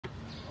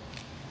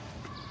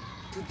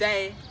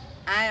Today,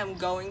 I am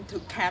going to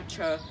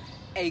capture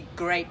a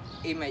great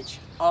image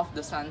of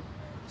the sun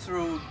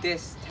through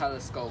this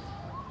telescope.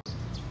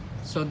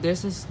 So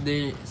this is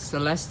the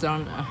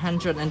Celestron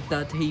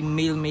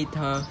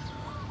 130mm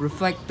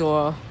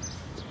reflector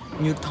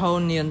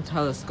Newtonian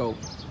telescope.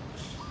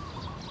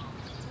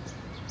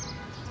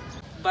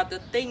 But the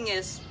thing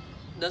is,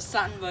 the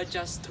sun was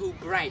just too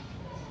bright.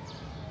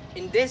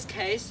 In this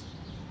case,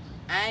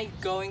 I'm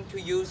going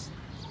to use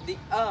the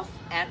Earth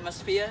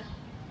atmosphere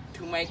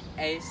to make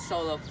a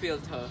solar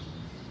filter.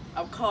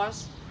 Of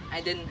course,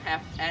 I didn't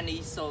have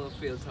any solar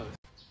filter.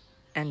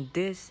 And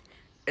this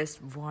is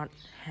what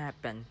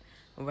happened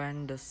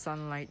when the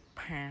sunlight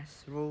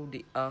passed through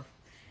the Earth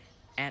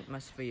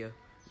atmosphere.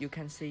 You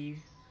can see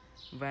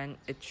when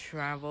it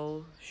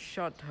travels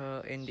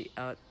shorter in the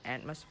Earth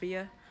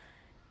atmosphere,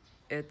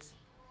 it's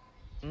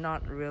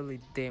not really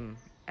dim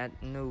at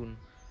noon,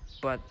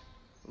 but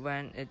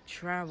when it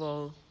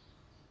travels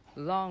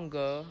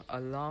longer, a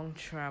long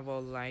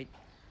travel light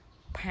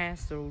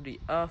pass through the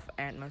Earth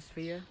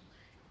atmosphere,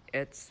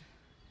 it's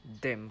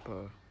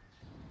dimmer.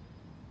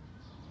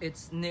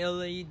 It's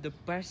nearly the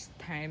best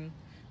time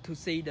to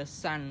see the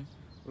sun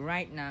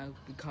right now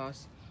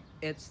because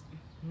it's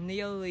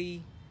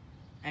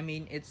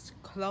it's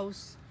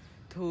close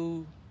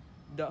to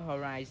the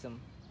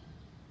horizon.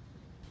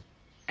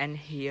 And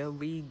here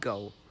we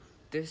go.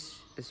 This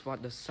is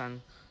what the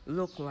sun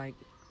looked like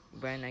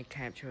when I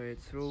capture it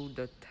through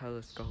the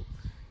telescope.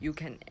 You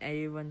can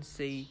even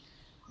see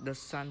the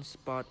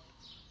sunspot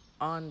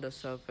on the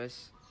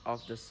surface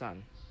of the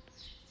sun.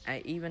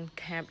 I even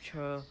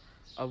capture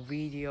a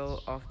video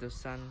of the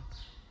sun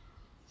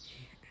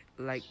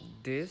like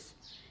this,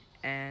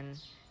 and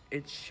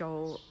it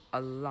shows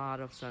a lot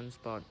of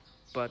sunspot,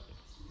 but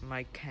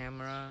my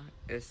camera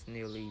is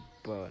nearly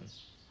burned.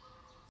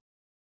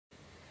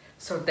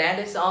 So that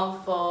is all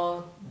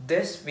for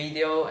this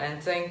video,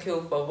 and thank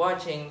you for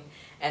watching.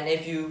 And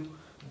if you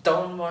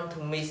don't want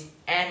to miss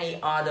any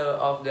other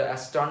of the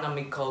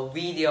astronomical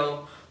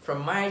video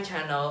from my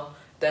channel,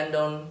 then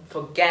don't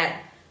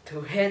forget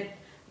to hit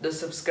the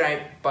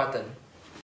subscribe button.